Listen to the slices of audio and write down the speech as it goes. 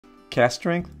Cask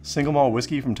strength single malt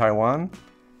whiskey from Taiwan?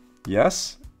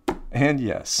 Yes, and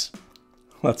yes.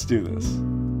 Let's do this.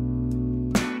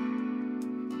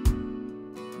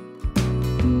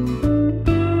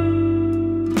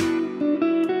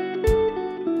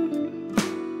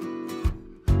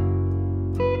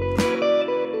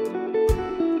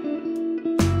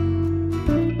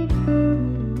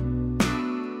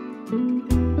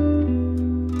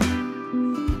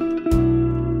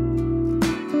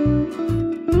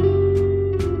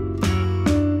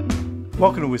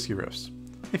 Welcome to Whisky Riffs.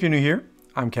 If you're new here,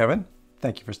 I'm Kevin.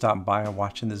 Thank you for stopping by and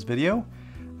watching this video.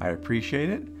 I appreciate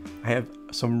it. I have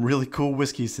some really cool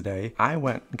whiskeys today. I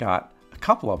went and got a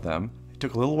couple of them. It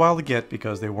took a little while to get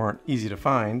because they weren't easy to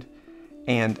find,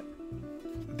 and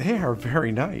they are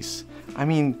very nice. I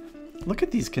mean, look at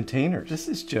these containers. This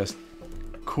is just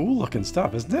cool looking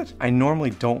stuff, isn't it? I normally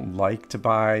don't like to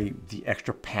buy the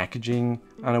extra packaging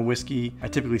on a whiskey. I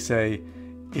typically say,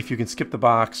 if you can skip the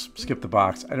box, skip the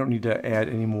box. I don't need to add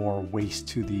any more waste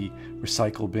to the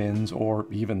recycle bins or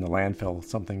even the landfill.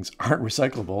 Some things aren't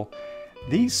recyclable.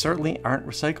 These certainly aren't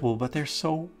recyclable, but they're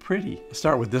so pretty. Let's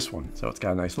start with this one. So it's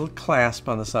got a nice little clasp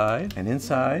on the side, and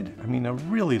inside, I mean, a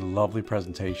really lovely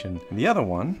presentation. And the other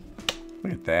one,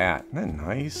 look at that. Isn't that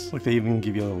nice? Look, they even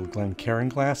give you a little Glencairn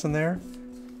glass in there.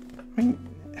 I mean,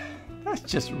 that's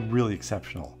just really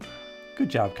exceptional. Good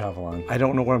job, Kavalan. I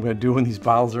don't know what I'm going to do when these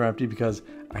bottles are empty because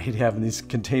I hate having these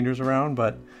containers around,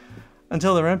 but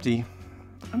until they're empty,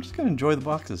 I'm just going to enjoy the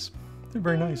boxes. They're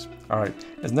very nice. All right,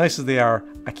 as nice as they are,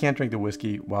 I can't drink the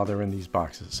whiskey while they're in these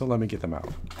boxes, so let me get them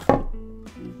out.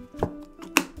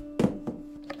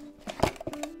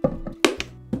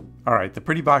 All right, the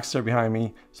pretty boxes are behind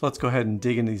me, so let's go ahead and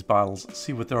dig into these bottles,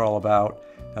 see what they're all about.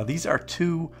 Now, these are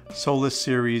two Solist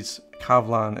series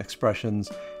Kavalan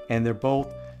expressions, and they're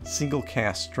both single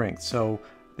cask strength. So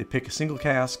they pick a single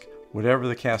cask, whatever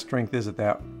the cask strength is at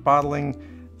that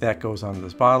bottling, that goes onto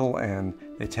this bottle, and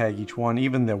they tag each one.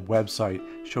 Even their website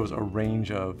shows a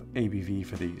range of ABV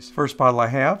for these. First bottle I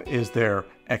have is their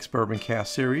Ex-Bourbon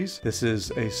cask series. This is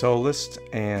a Solist,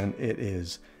 and it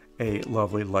is a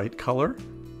lovely light color.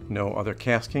 No other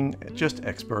casking, just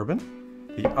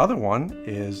Ex-Bourbon. The other one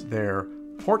is their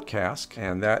port cask,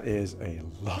 and that is a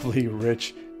lovely,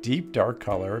 rich, deep dark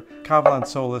color. Kavalan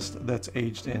Solist that's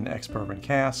aged in Ex-Bourbon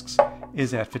casks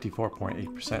is at 54.8%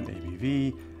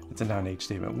 ABV. It's a non-age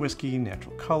statement whiskey,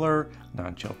 natural color,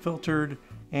 non-chill filtered,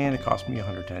 and it cost me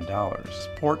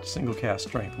 $110. Port single cask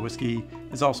strength whiskey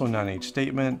is also non-age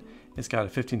statement. It's got a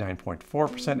 59.4%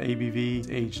 ABV. It's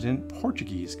aged in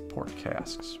Portuguese port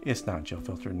casks. It's non-chill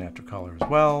filtered, natural color as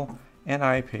well, and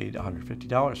I paid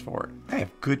 $150 for it. I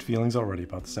have good feelings already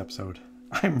about this episode.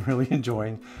 I'm really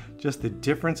enjoying just the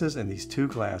differences in these two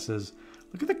glasses.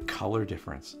 Look at the color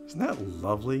difference. Isn't that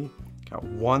lovely? Got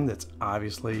one that's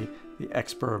obviously the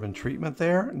Ex-Bourbon treatment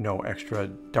there. No extra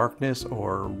darkness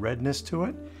or redness to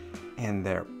it. And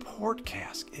their port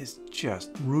cask is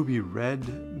just ruby red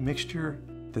mixture.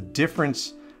 The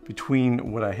difference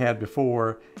between what I had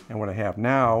before and what I have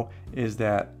now is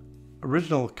that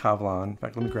original Kavalan, in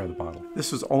fact, let me grab the bottle.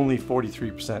 This was only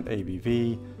 43%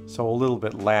 ABV, so a little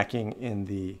bit lacking in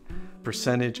the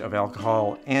percentage of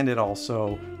alcohol, and it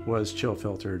also was chill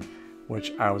filtered,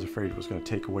 which I was afraid was going to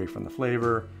take away from the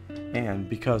flavor. And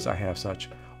because I have such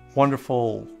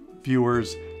wonderful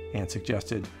viewers and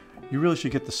suggested, you really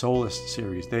should get the Solist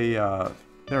series.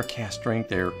 They're cask strength,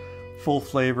 they're full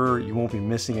flavor, you won't be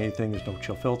missing anything, there's no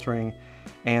chill filtering,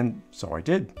 and so I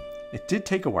did. It did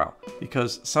take a while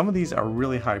because some of these are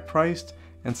really high priced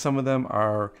and some of them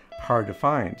are hard to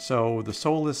find. So the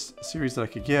Solist series that I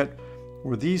could get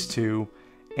were these two,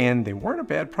 and they weren't a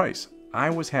bad price. I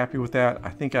was happy with that. I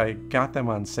think I got them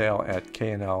on sale at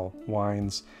K&L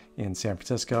Wines in San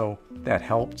Francisco. That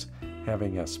helped,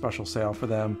 having a special sale for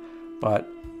them. But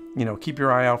you know, keep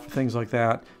your eye out for things like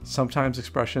that. Sometimes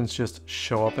expressions just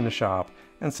show up in the shop,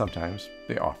 and sometimes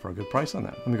they offer a good price on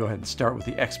that. Let me go ahead and start with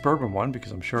the Ex-Bourbon one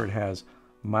because I'm sure it has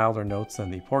milder notes than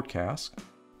the port cask.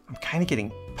 I'm kind of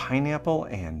getting pineapple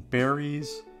and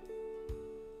berries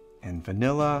and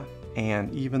vanilla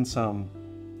and even some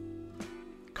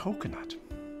coconut.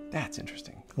 That's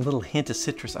interesting. A little hint of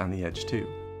citrus on the edge too.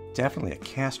 Definitely a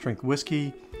cask strength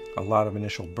whiskey, a lot of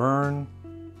initial burn.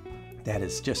 That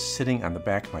is just sitting on the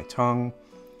back of my tongue.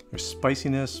 There's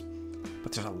spiciness,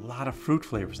 but there's a lot of fruit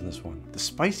flavors in this one. The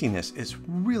spiciness is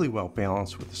really well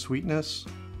balanced with the sweetness.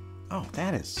 Oh,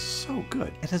 that is so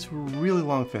good. It has a really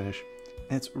long finish,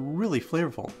 and it's really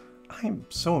flavorful. I'm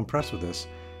so impressed with this.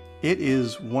 It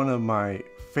is one of my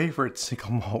favorite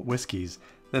single malt whiskeys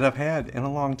that I've had in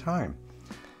a long time.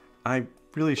 I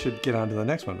really should get on to the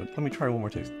next one, but let me try one more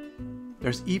taste.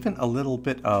 There's even a little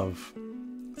bit of,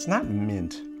 it's not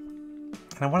mint,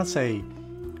 and I want to say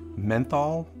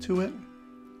menthol to it.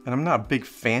 And I'm not a big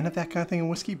fan of that kind of thing in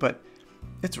whiskey, but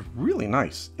it's really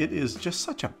nice. It is just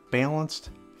such a balanced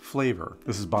flavor.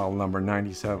 This is bottle number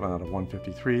 97 out of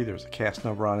 153. There's a cask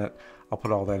number on it. I'll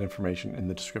put all that information in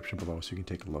the description below so you can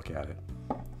take a look at it.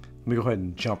 Let me go ahead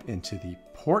and jump into the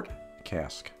port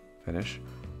cask finish.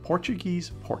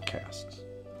 Portuguese port casks.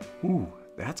 Ooh,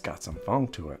 that's got some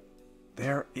funk to it.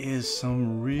 There is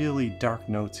some really dark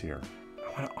notes here.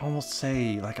 I want to almost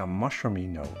say like a mushroomy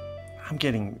note. I'm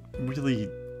getting really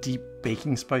deep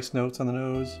baking spice notes on the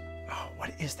nose. Oh,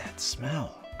 what is that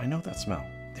smell? I know that smell.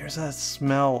 There's a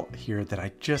smell here that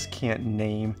I just can't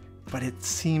name, but it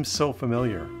seems so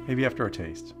familiar. Maybe after a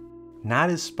taste. Not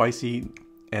as spicy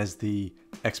as the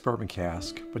Ex-Bourbon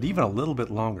cask, but even a little bit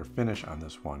longer finish on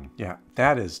this one. Yeah,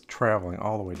 that is traveling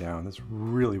all the way down. That's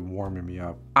really warming me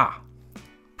up. Ah,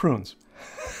 prunes.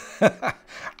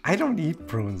 I don't eat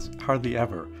prunes hardly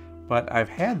ever, but I've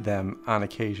had them on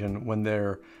occasion when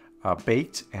they're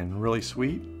baked and really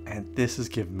sweet, and this is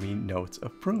giving me notes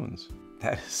of prunes.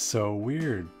 That is so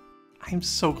weird. I'm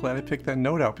so glad I picked that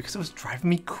note out because it was driving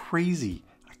me crazy.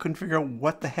 I couldn't figure out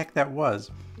what the heck that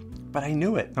was, but I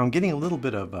knew it. Now I'm getting a little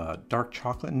bit of a dark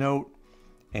chocolate note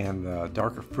and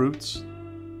darker fruits,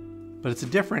 but it's a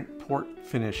different port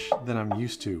finish than I'm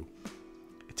used to.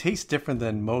 It tastes different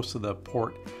than most of the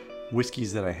port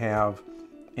whiskeys that I have,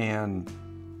 and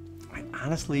I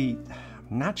honestly,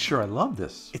 I'm not sure I love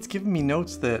this. It's giving me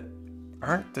notes that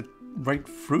aren't the right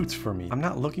fruits for me. I'm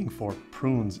not looking for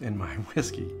prunes in my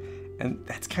whiskey, and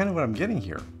that's kind of what I'm getting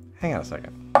here. Hang on a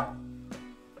second.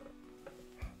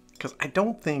 Because I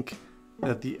don't think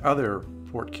that the other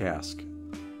port cask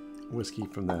whiskey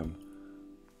from them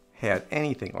had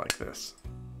anything like this.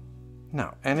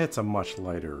 No, and it's a much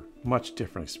lighter, much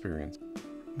different experience.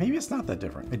 Maybe it's not that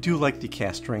different. I do like the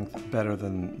cask strength better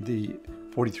than the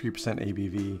 43%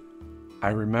 ABV. I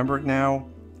remember it now,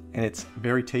 and it's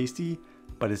very tasty,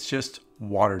 but it's just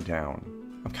watered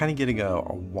down. I'm kind of getting a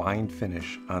wine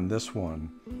finish on this one,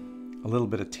 a little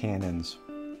bit of tannins,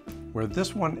 where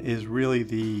this one is really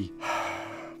the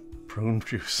prune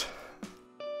juice.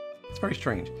 It's very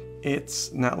strange.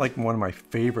 It's not like one of my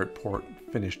favorite port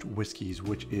finished whiskeys,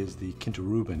 which is the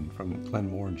Kintarubin from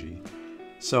Glenmorangie.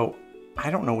 So I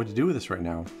don't know what to do with this right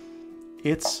now.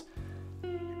 It's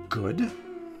good.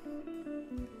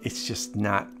 It's just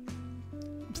not,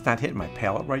 it's not hitting my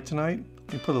palate right tonight.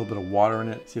 Let me put a little bit of water in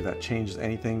it, see if that changes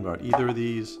anything about either of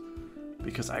these,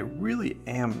 because I really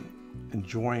am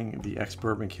enjoying the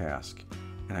Ex-Bourbon cask,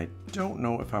 and I don't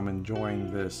know if I'm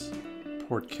enjoying this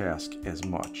port cask as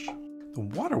much. The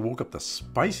water woke up the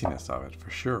spiciness of it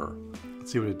for sure.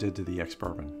 Let's see what it did to the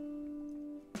Ex-Bourbon.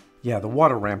 Yeah, the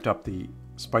water ramped up the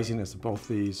spiciness of both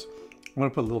these. I'm going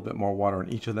to put a little bit more water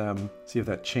in each of them, see if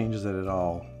that changes it at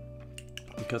all,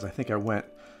 because I think I went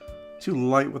too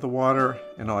light with the water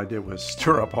and all I did was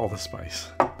stir up all the spice.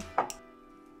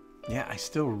 Yeah, I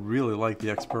still really like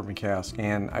the Ex-Bourbon cask,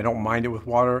 and I don't mind it with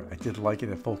water. I did like it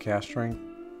at full cask strength,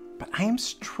 but I am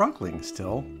struggling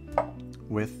still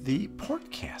with the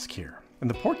port cask here. And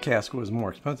the port cask was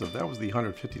more expensive. That was the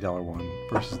 $150 one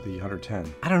versus the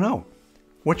 $110. I don't know.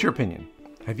 What's your opinion?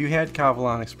 Have you had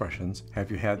Kavalan Expressions? Have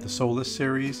you had the Solist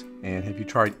series? And have you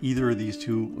tried either of these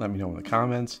two? Let me know in the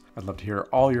comments. I'd love to hear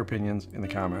all your opinions in the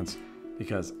comments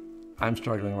because I'm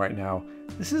struggling right now.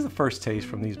 This is the first taste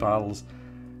from these bottles.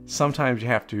 Sometimes you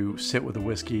have to sit with a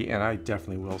whiskey, and I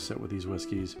definitely will sit with these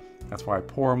whiskeys. That's why I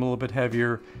pour them a little bit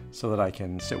heavier so that I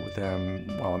can sit with them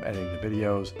while I'm editing the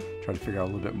videos, try to figure out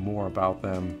a little bit more about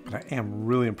them. But I am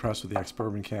really impressed with the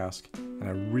Ex-Bourbon cask, and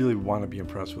I really want to be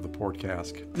impressed with the port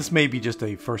cask. This may be just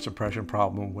a first impression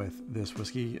problem with this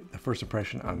whiskey. The first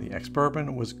impression on the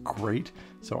Ex-Bourbon was great,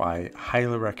 so I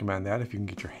highly recommend that if you can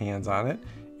get your hands on it.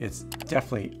 It's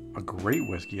definitely a great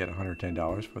whiskey at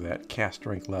 $110 for that cask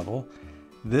strength level.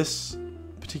 This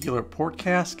particular port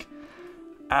cask,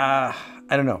 I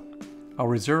don't know. I'll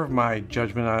reserve my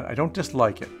judgment on it. I don't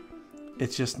dislike it.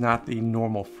 It's just not the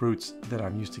normal fruits that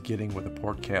I'm used to getting with a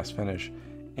port cask finish.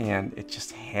 And it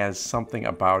just has something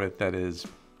about it that is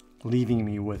leaving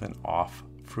me with an off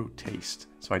fruit taste.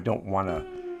 So I don't want to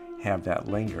have that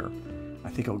linger. I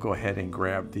think I'll go ahead and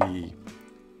grab the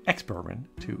Ex-Bourbon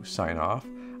to sign off.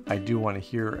 I do want to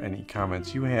hear any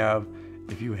comments you have.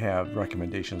 If you have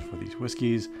recommendations for these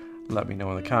whiskeys, let me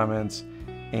know in the comments.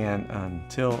 And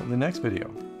until the next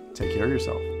video, take care of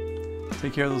yourself.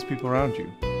 Take care of those people around you.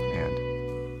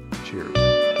 And cheers.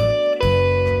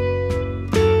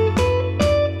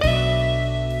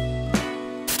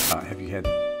 Have you had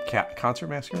Concert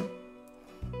Massacre?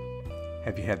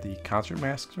 Have you had the Concert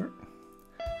Massacre?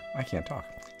 I can't talk.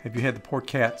 Have you had the Port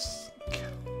Cats?